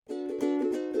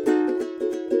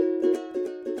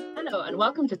Hello and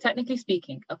welcome to Technically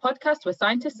Speaking, a podcast where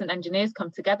scientists and engineers come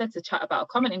together to chat about a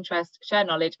common interest, share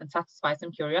knowledge and satisfy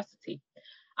some curiosity.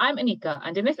 I'm Anika,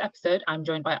 and in this episode I'm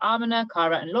joined by Amina,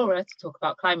 Cara and Laura to talk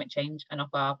about climate change and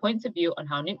offer our points of view on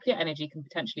how nuclear energy can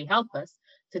potentially help us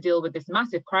to deal with this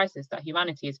massive crisis that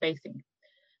humanity is facing.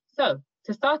 So,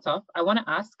 to start off, I want to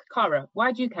ask Cara,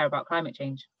 why do you care about climate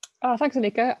change? Thanks,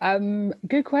 Anika.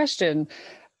 Good question.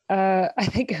 I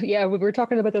think, we were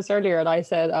talking about this earlier, and I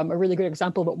said a really good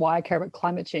example about why I care about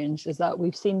climate change is that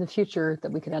we've seen the future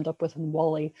that we could end up with in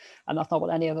WALL-E, and that's not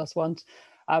what any of us want.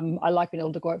 I like being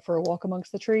able to go out for a walk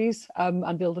amongst the trees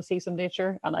and be able to see some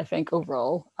nature. And I think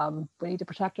overall, we need to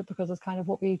protect it because it's kind of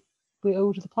what we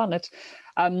owe to the planet.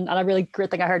 And a really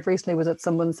great thing I heard recently was that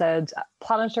someone said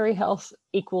planetary health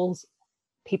equals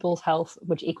people's health,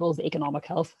 which equals the economic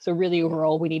health. So really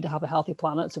overall, we need to have a healthy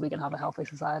planet so we can have a healthy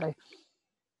society.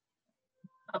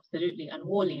 Absolutely, and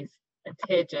WALL-E is a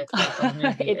tearjerker of a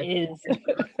movie. It is.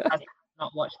 I've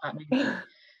not watched that movie.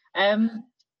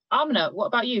 Amina, what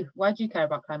about you? Why do you care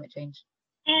about climate change?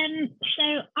 So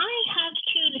I have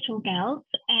two little girls,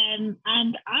 and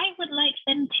I would like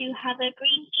them to have a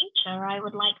green future. I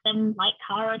would like them, like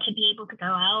Cara, to be able to go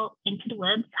out into the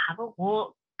woods, have a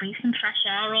walk, breathe some fresh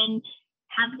air, and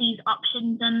have these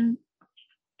options and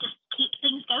just keep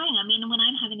things going. I mean, when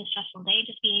I'm having a stressful day,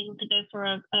 just being able to go for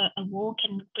a walk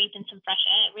and breathe in some fresh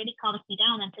air, it really calms me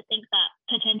down. And to think that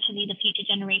potentially the future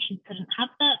generations couldn't have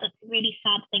that, that's a really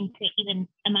sad thing to even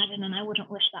imagine. And I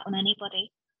wouldn't wish that on anybody.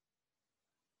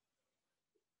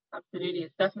 Absolutely.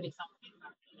 It's definitely something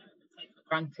that we take for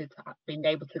granted, being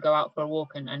able to go out for a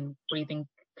walk and breathing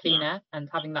clean air,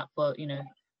 and having that for,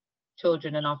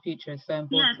 children and our future is so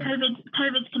important. Yeah,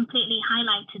 COVID's completely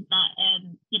highlighted that,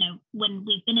 when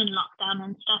we've been in lockdown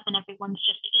and stuff, and everyone's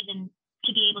just even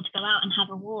to be able to go out and have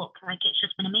a walk, like it's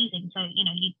just been amazing. So,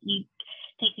 you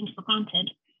take things for granted.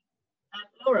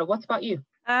 Laura, what about you?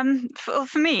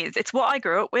 For me, it's what I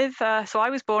grew up with. So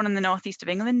I was born in the northeast of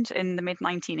England in the mid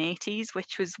 1980s,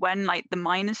 which was when like the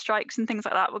miners' strikes and things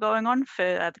like that were going on for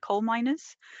the coal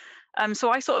miners. So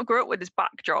I sort of grew up with this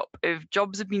backdrop of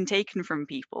jobs had been taken from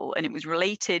people, and it was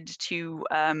related to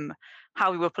how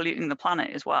we were polluting the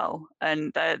planet as well.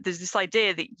 And there's this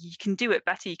idea that you can do it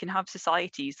better. You can have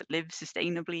societies that live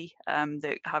sustainably,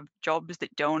 that have jobs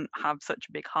that don't have such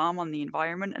a big harm on the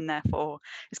environment, and therefore,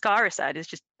 as Cara said, it's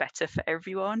just better for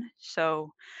everyone.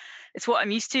 So it's what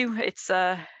I'm used to.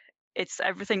 It's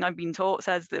everything I've been taught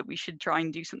says that we should try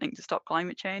and do something to stop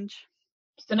climate change.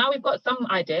 So now we've got some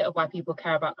idea of why people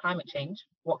care about climate change.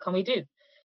 What can we do?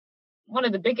 One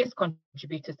of the biggest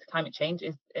contributors to climate change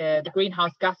is the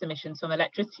greenhouse gas emissions from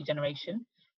electricity generation.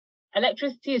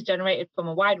 Electricity is generated from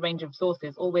a wide range of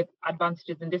sources, all with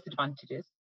advantages and disadvantages.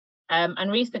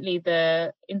 And recently,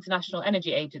 the International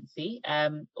Energy Agency,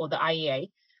 or the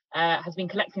IEA, has been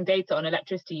collecting data on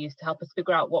electricity use to help us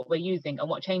figure out what we're using and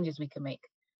what changes we can make.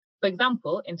 For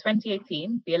example, in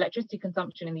 2018, the electricity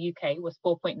consumption in the UK was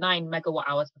 4.9 megawatt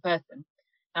hours per person.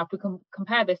 Now, if we can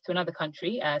compare this to another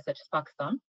country, such as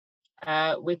Pakistan,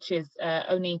 which is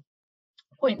only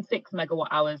 0.6 megawatt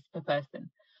hours per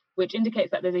person, which indicates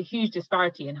that there's a huge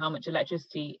disparity in how much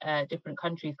electricity different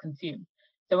countries consume.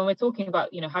 So when we're talking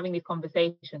about, having these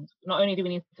conversations, not only do we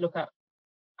need to look at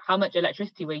how much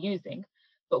electricity we're using,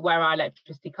 but where our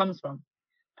electricity comes from.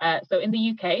 So in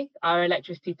the UK, our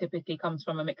electricity typically comes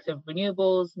from a mix of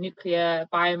renewables, nuclear,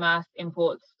 biomass,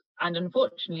 imports, and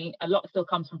unfortunately, a lot still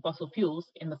comes from fossil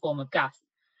fuels in the form of gas.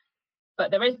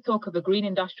 But there is talk of a green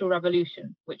industrial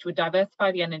revolution, which would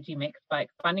diversify the energy mix by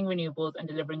expanding renewables and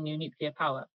delivering new nuclear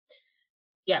power.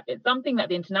 Yeah, it's something that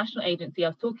the international agency I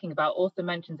was talking about also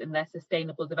mentions in their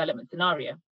sustainable development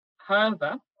scenario.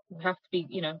 However, we have to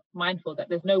be, mindful that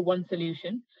there's no one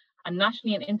solution. And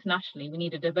nationally and internationally, we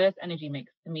need a diverse energy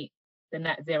mix to meet the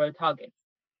net zero targets.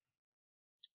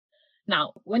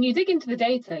 Now, when you dig into the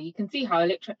data, you can see how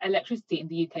electricity in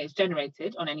the UK is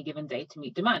generated on any given day to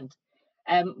meet demand.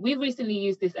 We've recently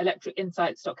used this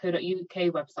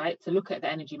electricinsights.co.uk website to look at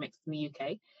the energy mix in the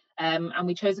UK, and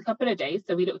we chose a couple of days.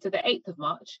 So we looked at the 8th of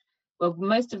March, where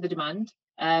most of the demand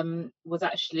was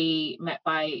actually met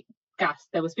by gas.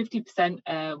 There was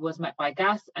 50% was met by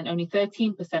gas, and only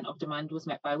 13% of demand was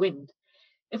met by wind.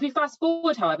 If we fast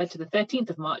forward, however, to the 13th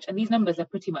of March, and these numbers are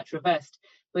pretty much reversed,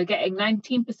 we're getting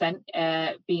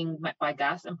 19% being met by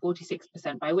gas and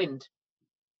 46% by wind.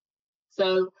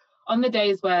 So on the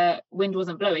days where wind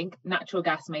wasn't blowing, natural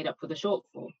gas made up for the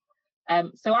shortfall.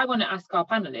 So I want to ask our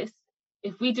panelists,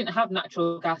 if we didn't have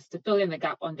natural gas to fill in the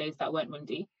gap on days that weren't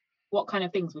windy, what kind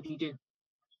of things would you do?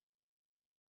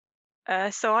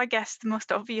 So I guess the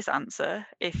most obvious answer,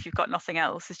 if you've got nothing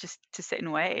else, is just to sit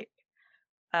and wait,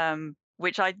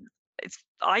 which I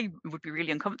I would be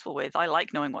really uncomfortable with. I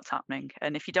like knowing what's happening,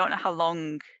 and if you don't know how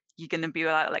long you're going to be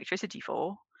without electricity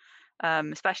for,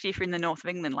 especially if you're in the north of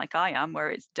England like I am, where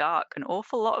it's dark an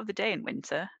awful lot of the day in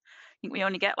winter. I think we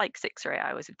only get like 6 or 8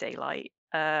 hours of daylight,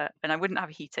 and I wouldn't have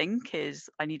heating because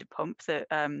I need a pump that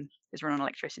is run on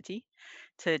electricity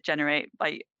to generate,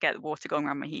 like, get the water going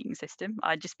around my heating system.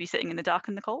 I'd just be sitting in the dark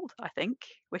and the cold, I think,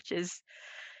 which is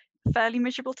fairly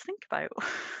miserable to think about.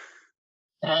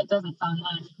 Yeah, it doesn't sound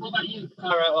nice. What about you,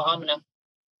 Cara or Amina?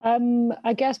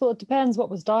 I guess, well, it depends what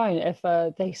was down. If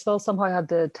they still somehow had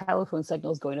the telephone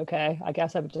signals going okay, I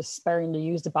guess I would just sparingly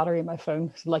use the battery in my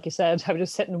phone. So like you said, I would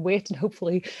just sit and wait and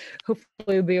hopefully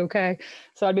it'll be okay.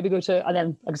 So I'd maybe go to, and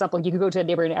then example, you could go to a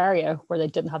neighboring area where they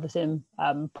didn't have the same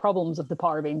problems of the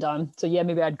power being down. So yeah,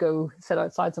 maybe I'd go sit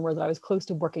outside somewhere that I was close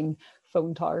to working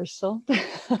phone towers still.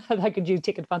 I could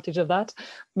take advantage of that.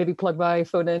 Maybe plug my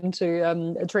phone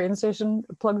into a train station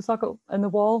plug socket in the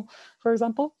wall, for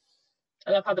example. I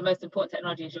love how the most important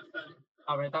technology is your phone,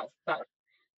 Cara. That's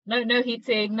no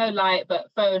heating, no light,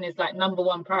 but phone is like number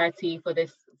one priority for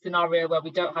this scenario where we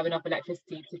don't have enough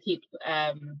electricity to keep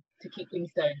things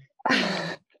going.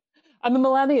 I'm a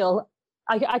millennial.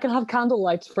 I can have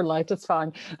candlelight for light, it's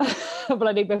fine. But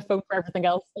I need my phone for everything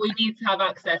else. We need to have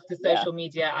access to social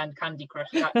media and Candy Crush.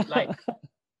 That's like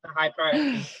the high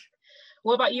priority.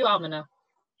 What about you, Amina?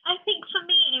 I think for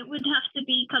me, it would have to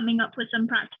be coming up with some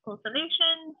practical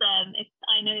solutions. If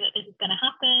I know that this is going to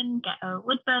happen, get a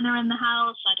wood burner in the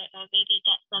house. I don't know, maybe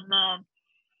get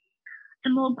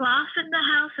some more glass in the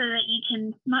house so that you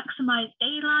can maximize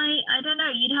daylight. I don't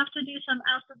know. You'd have to do some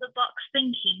out of the box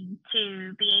thinking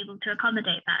to be able to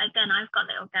accommodate that. Again, I've got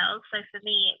little girls, so for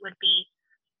me, it would be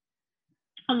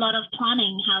a lot of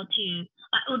planning how to,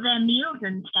 all their meals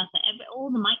and stuff,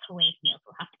 all the microwave meals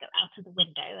will have to go out of the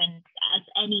window. And as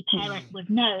any parent would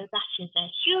know, that is a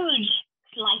huge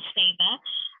lifesaver.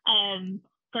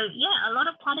 So yeah, a lot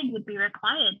of planning would be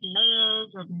required,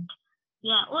 layers and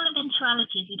all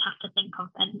eventualities you'd have to think of.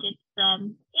 And it's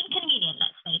inconvenient,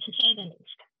 let's say, to say the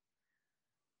least.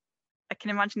 I can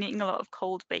imagine eating a lot of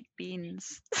cold baked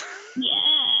beans.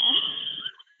 Yeah.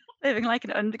 Living like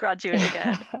an undergraduate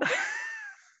again.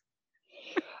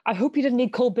 I hope you didn't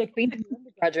need cold baked beans as an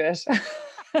undergraduate.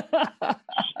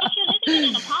 If you're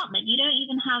living in an apartment, you don't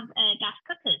even have gas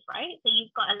cookers, right? So you've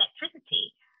got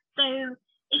electricity. So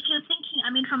if you're thinking,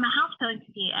 I mean, from a house point of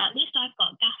view, at least I've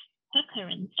got gas cooker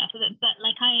and stuff. But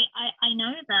like I know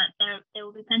that there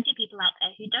will be plenty of people out there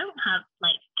who don't have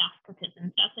like gas cookers and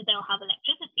stuff, so they'll have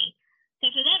electricity. So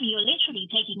for them, you're literally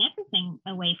taking everything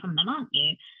away from them, aren't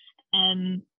you?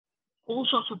 All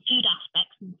sorts of food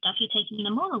aspects and stuff, you're taking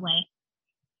them all away.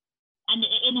 And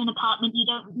in an apartment, you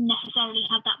don't necessarily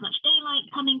have that much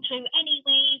daylight coming through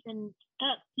anyways. And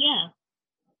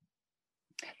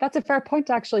That's a fair point,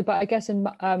 actually. But I guess I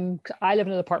live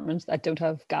in an apartment that don't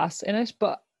have gas in it.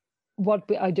 But what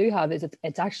I do have is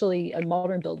it's actually a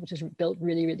modern build, which is built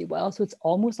really, really well. So it's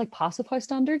almost like passive house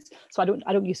standards. So I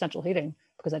don't use central heating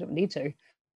because I don't need to.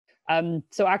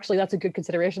 So actually, that's a good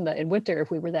consideration that in winter, if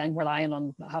we were then relying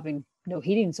on having no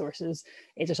heating sources,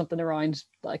 is there something around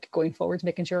like going forward,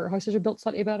 making sure our houses are built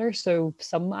slightly better? So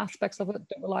some aspects of it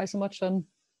don't rely so much on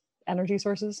energy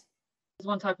sources.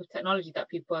 One type of technology that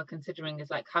people are considering is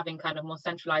like having kind of more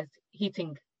centralized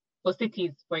heating for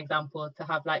cities, for example, to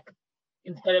have like,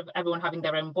 instead of everyone having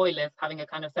their own boilers, having a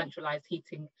kind of centralized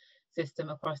heating system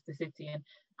across the city.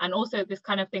 And also this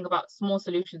kind of thing about small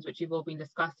solutions, which you've all been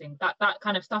discussing, that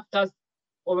kind of stuff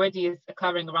already is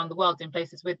occurring around the world in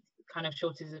places with kind of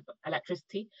shortages of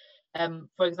electricity.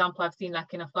 For example, I've seen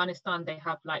like in Afghanistan, they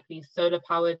have like these solar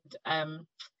powered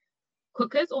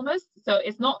cookers almost. So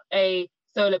it's not a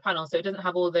solar panel, so it doesn't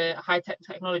have all the high tech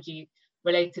technology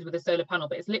related with a solar panel,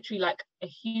 but it's literally like a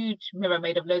huge mirror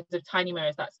made of loads of tiny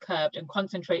mirrors that's curved and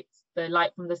concentrates the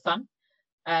light from the sun,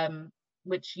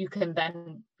 which you can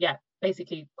then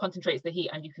basically concentrates the heat,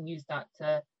 and you can use that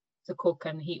to cook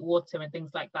and heat water and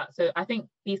things like that. So I think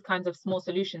these kinds of small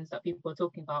solutions that people are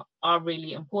talking about are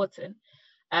really important.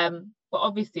 But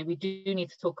obviously we do need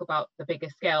to talk about the bigger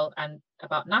scale and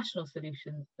about national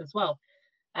solutions as well.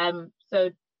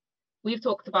 So we've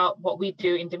talked about what we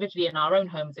do individually in our own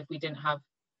homes if we didn't have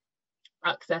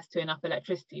access to enough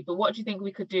electricity. But what do you think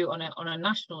we could do on a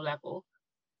national level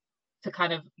to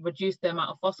kind of reduce the amount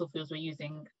of fossil fuels we're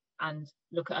using and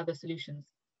look at other solutions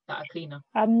that are cleaner?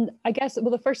 I guess,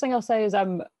 well, the first thing I'll say is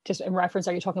just in reference,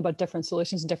 are you talking about different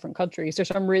solutions in different countries? There's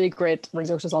some really great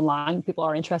resources online. People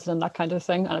are interested in that kind of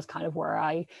thing. And it's kind of where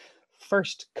I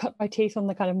first cut my teeth on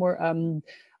the kind of more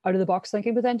out of the box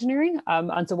thinking with engineering.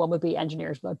 And so one would be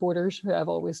Engineers Without Borders, who I've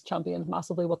always championed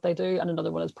massively what they do. And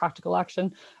another one is Practical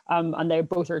Action. And they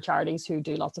both are charities who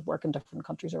do lots of work in different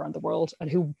countries around the world and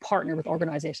who partner with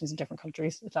organizations in different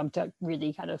countries to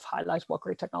really kind of highlight what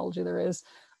great technology there is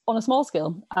on a small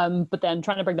scale. But then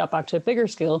trying to bring that back to a bigger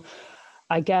scale,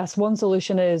 I guess one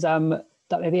solution is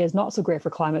that maybe is not so great for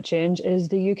climate change is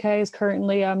the UK is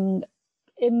currently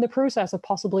in the process of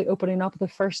possibly opening up the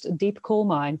first deep coal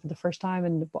mine for the first time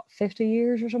in 50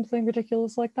 years or something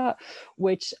ridiculous like that,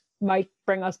 which might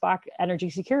bring us back energy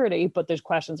security, but there's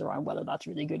questions around whether that's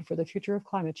really good for the future of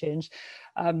climate change.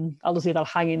 I'll just leave that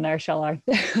hanging there, shall I?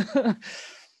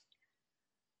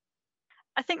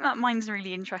 I think that mine's a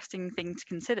really interesting thing to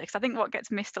consider, because I think what gets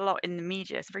missed a lot in the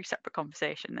media, it's a very separate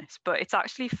conversation this, but it's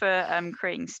actually for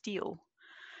creating steel.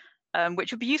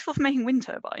 Which would be useful for making wind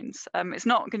turbines. It's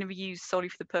not going to be used solely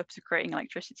for the purpose of creating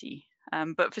electricity,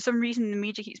 but for some reason the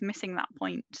media keeps missing that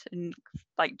point and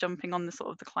like jumping on the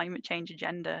sort of the climate change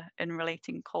agenda and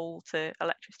relating coal to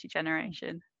electricity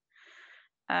generation.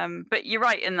 But you're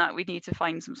right in that we need to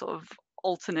find some sort of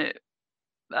alternate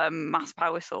mass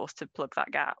power source to plug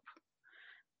that gap.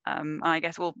 And I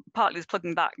guess, well, partly it's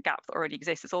plugging that gap that already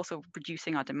exists. It's also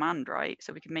reducing our demand, right?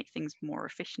 So we can make things more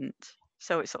efficient.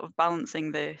 So it's sort of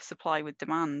balancing the supply with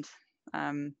demand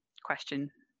question.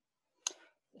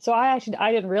 So I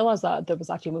didn't realize that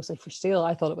was actually mostly for steel.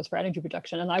 I thought it was for energy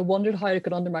production, and I wondered how it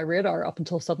got under my radar up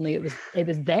until suddenly it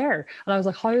was there, and I was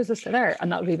like, how is this there?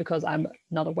 And that would be because I'm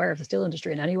not aware of the steel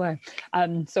industry in any way.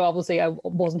 So obviously I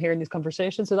wasn't hearing these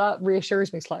conversations, so that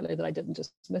reassures me slightly that I didn't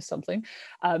just miss something.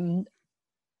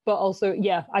 But also,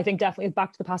 yeah, I think definitely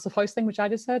back to the passive house thing, which I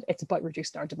just said, it's about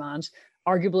reducing our demand.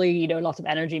 Arguably, lots of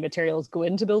energy materials go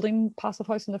into building passive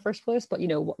house in the first place, but,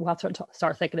 we'll have to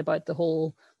start thinking about the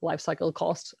whole life cycle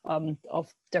cost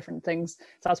of different things.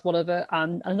 So that's one of it.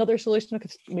 And another solution I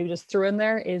could maybe just throw in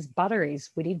there is batteries.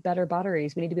 We need better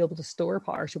batteries. We need to be able to store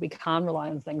power so we can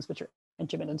rely on things which are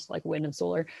intermittent, like wind and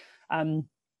solar.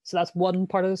 So that's one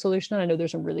part of the solution. And I know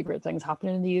there's some really great things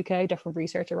happening in the UK, different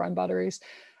research around batteries.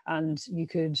 And you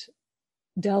could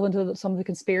delve into some of the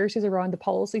conspiracies around the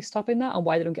policy stopping that and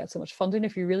why they don't get so much funding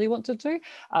if you really wanted to.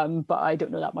 But I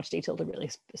don't know that much detail to really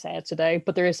say it today.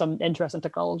 But there is some interesting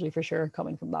technology for sure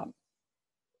coming from that.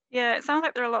 Yeah, it sounds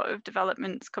like there are a lot of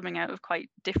developments coming out of quite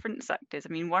different sectors. I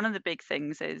mean, one of the big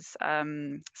things is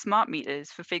smart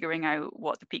meters for figuring out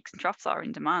what the peaks and troughs are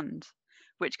in demand,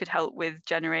 which could help with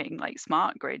generating like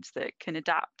smart grids that can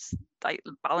adapt, like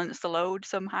balance the load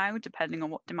somehow, depending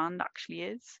on what demand actually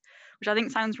is, which I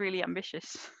think sounds really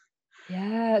ambitious.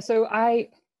 Yeah, so I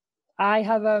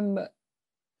have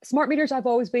smart meters I've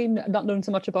always been not known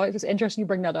so much about. It's interesting you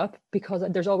bring that up because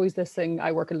there's always this thing.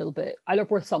 I work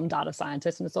with some data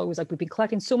scientists, and it's always like we've been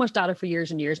collecting so much data for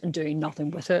years and years and doing nothing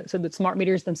with it. So the smart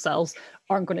meters themselves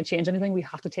aren't going to change anything. We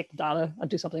have to take the data and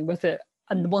do something with it.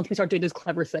 And once we start doing those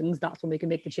clever things, that's when we can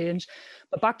make the change.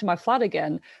 But back to my flat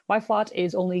again. My flat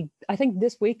is only, I think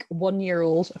this week, 1 year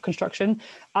old of construction.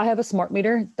 I have a smart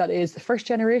meter that is the first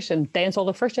generation. They installed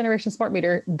a first generation smart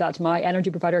meter that my energy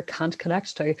provider can't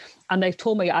connect to. And they've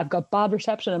told me I've got bad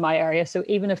reception in my area. So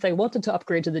even if they wanted to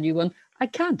upgrade to the new one, I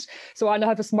can't. So I now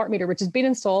have a smart meter, which has been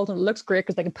installed and it looks great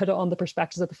because they can put it on the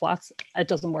prospectus of the flats. It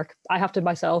doesn't work. I have to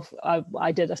myself, I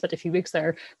spent a few weeks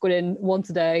there, going in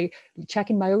once a day,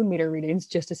 checking my own meter readings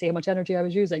just to see how much energy I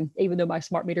was using, even though my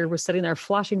smart meter was sitting there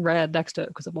flashing red next to it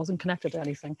because it wasn't connected to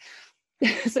anything.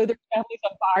 So there's definitely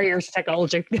some barriers to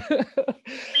technology. We've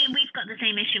got the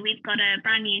same issue. We've got a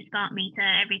brand new smart meter.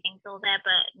 Everything's all there,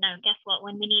 but no, guess what?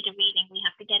 When we need a reading, we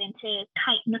have to get into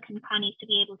tight nook and crannies to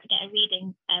be able to get a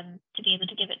reading, to be able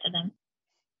to give it to them.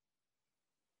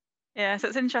 Yeah, so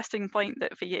it's an interesting point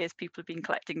that for years people have been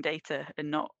collecting data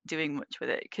and not doing much with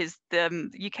it, because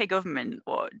the UK government,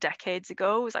 decades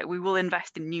ago, was like, we will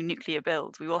invest in new nuclear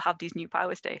builds. We will have these new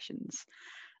power stations.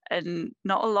 And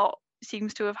not a lot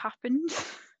seems to have happened.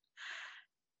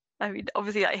 I mean,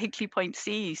 obviously, like Hinkley Point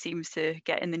C seems to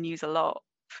get in the news a lot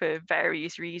for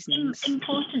various reasons.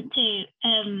 Important to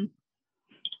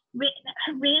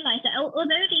realize that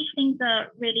although these things are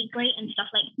really great and stuff,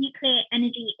 like nuclear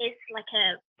energy is like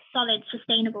a solid,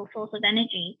 sustainable source of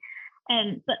energy.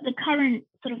 But the current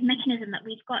sort of mechanism that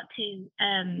we've got to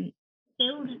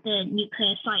build the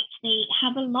nuclear sites, they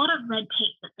have a lot of red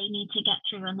tape that they need to get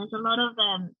through, and there's a lot of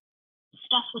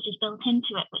stuff which is built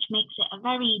into it, which makes it a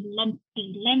very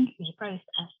lengthy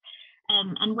process.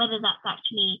 And whether that's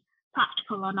actually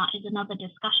practical or not is another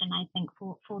discussion, I think,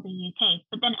 for the UK.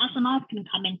 But then SMRs can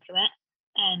come into it.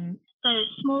 So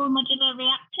small modular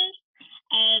reactors.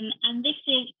 And this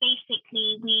is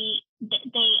basically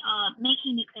they are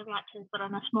making nuclear reactors, but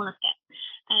on a smaller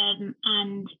scale.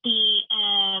 And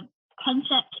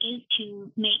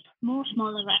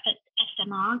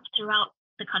plants throughout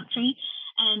the country,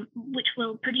 which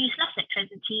will produce less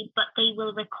electricity, but they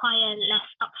will require less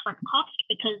upfront cost,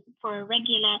 because for a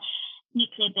regular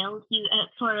nuclear build,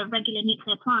 for a regular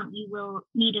nuclear plant, you will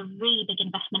need a really big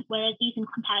investment, whereas these in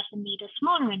comparison need a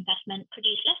smaller investment,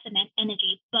 produce less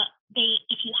energy, but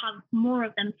if you have more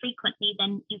of them frequently,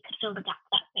 then you could fill the gap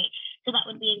that way. So that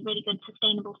would be a really good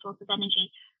sustainable source of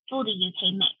energy for the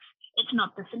UK mix. It's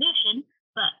not the solution,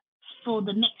 but for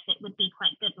the mix, it would be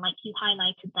quite good. Like you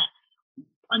highlighted that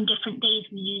on different days,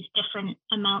 we use different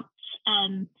amounts.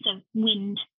 So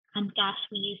wind and gas,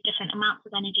 we use different amounts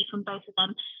of energy from both of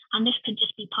them. And this could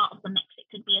just be part of the mix.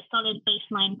 It could be a solid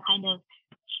baseline kind of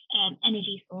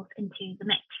energy source into the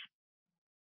mix.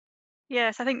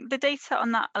 Yes, I think the data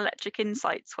on that Electric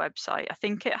Insights website, I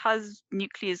think it has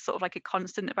nuclear as sort of like a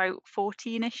constant about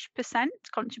 14-ish%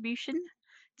 contribution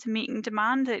to meeting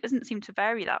demand. It doesn't seem to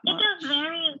vary that much. It does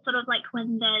vary, sort of like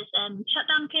when there's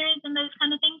shutdown periods and those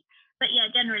kind of things. But yeah,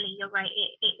 generally you're right.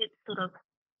 It's sort of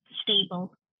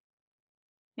stable.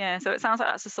 Yeah, so it sounds like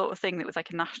that's the sort of thing that with like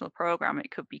a national program,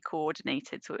 it could be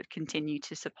coordinated so it would continue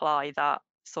to supply that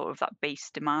sort of that base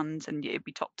demand, and it'd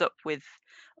be topped up with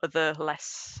other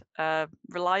less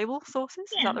reliable sources.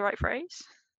 Yeah. Is that the right phrase?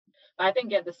 I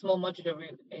think the small modular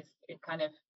route it kind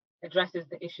of addresses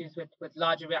the issues with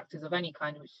larger reactors of any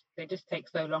kind, which they just take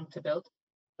so long to build.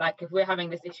 Like if we're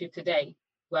having this issue today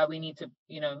where we need to,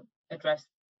 address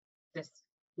this,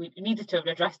 we needed to have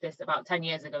addressed this about 10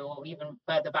 years ago or even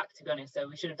further back, to be honest. So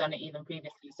we should have done it even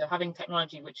previously. So having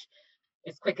technology which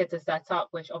is quicker to set up,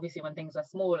 which obviously when things are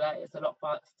smaller, it's a lot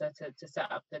faster to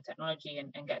set up the technology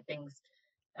and get things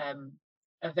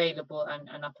available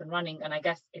and up and running. And I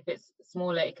guess if it's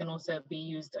smaller, it can also be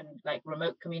used in like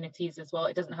remote communities as well.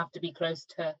 It doesn't have to be close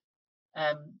to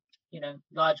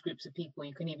large groups of people.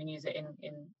 You can even use it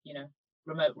in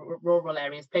remote rural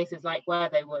areas, places like where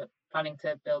they were planning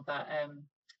to build that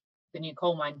the new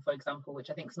coal mine, for example, which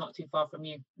I think is not too far from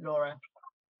you, Laura.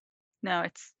 No,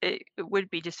 it would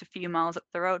be just a few miles up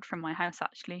the road from my house,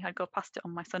 actually. I'd go past it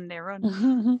on my Sunday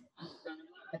run.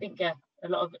 I think, a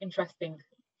lot of interesting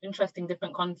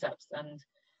different concepts. And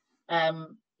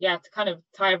to kind of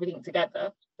tie everything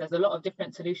together, there's a lot of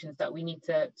different solutions that we need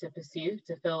to pursue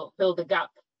to fill the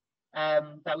gap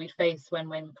that we face when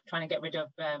trying to get rid of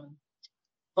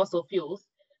fossil fuels.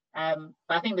 But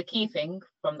I think the key thing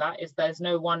from that is there's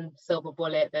no one silver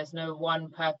bullet, there's no one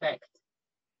perfect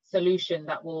solution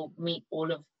that will meet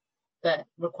all of the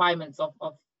requirements of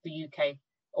the UK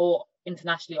or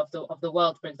internationally of the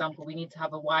world. For example, we need to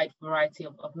have a wide variety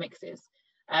of mixes.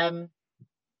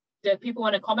 Do people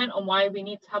want to comment on why we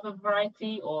need to have a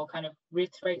variety or kind of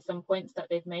reiterate some points that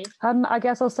they've made? I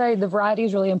guess I'll say the variety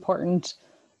is really important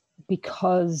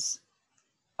because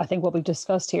I think what we've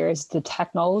discussed here is the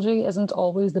technology isn't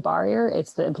always the barrier,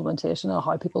 it's the implementation of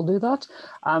how people do that.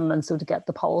 And so to get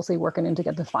the policy working and to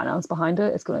get the finance behind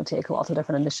it, it's going to take lots of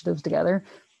different initiatives together.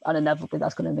 And inevitably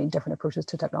that's going to mean different approaches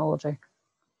to technology.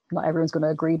 Not everyone's going to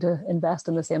agree to invest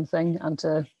in the same thing and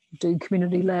to do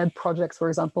community-led projects, for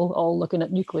example, all looking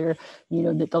at nuclear.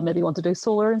 They'll maybe want to do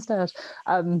solar instead.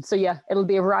 So yeah, it'll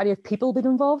be a variety of people being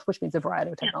involved, which means a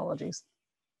variety of technologies.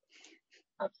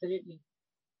 Absolutely.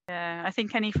 Yeah, I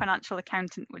think any financial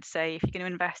accountant would say if you're going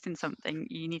to invest in something,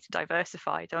 you need to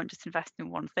diversify. Don't just invest in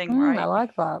one thing, right? I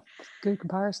like that. Good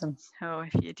comparison. So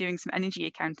if you're doing some energy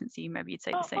accountancy, maybe you'd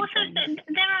say the same also, thing.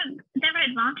 There are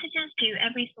advantages to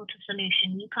every sort of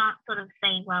solution. You can't sort of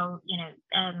say, well,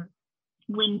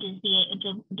 wind is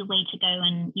the way to go,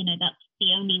 and that's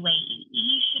the only way.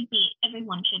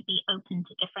 Everyone should be open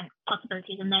to different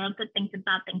possibilities, and there are good things and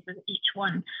bad things with each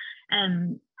one.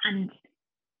 And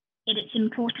it's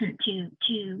important to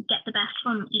get the best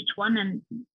from each one, and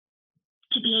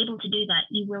to be able to do that,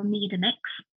 you will need a mix.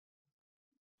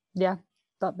 Yeah,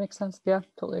 that makes sense. Yeah,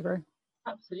 totally agree.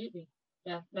 Absolutely.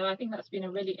 Yeah, no, I think that's been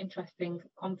a really interesting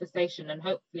conversation, and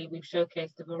hopefully we've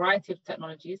showcased a variety of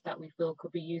technologies that we feel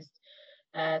could be used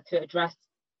to address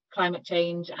climate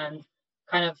change and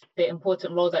kind of the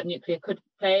important role that nuclear could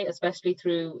play, especially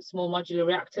through small modular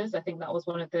reactors. I think that was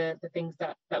one of the things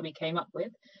that we came up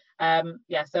with.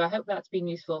 So I hope that's been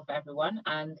useful for everyone,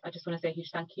 and I just want to say a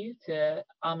huge thank you to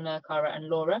Amna, Cara and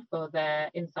Laura for their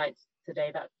insights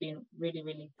today. That's been really,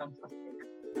 really fantastic.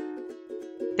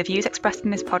 The views expressed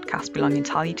in this podcast belong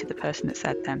entirely to the person that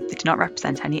said them. They do not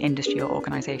represent any industry or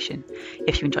organisation.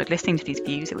 If you enjoyed listening to these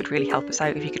views, it would really help us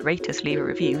out if you could rate us, leave a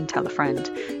review and tell a friend.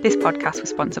 This podcast was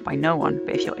sponsored by no one,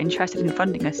 but if you're interested in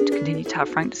funding us to continue to have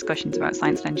frank discussions about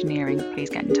science and engineering, please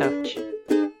get in touch.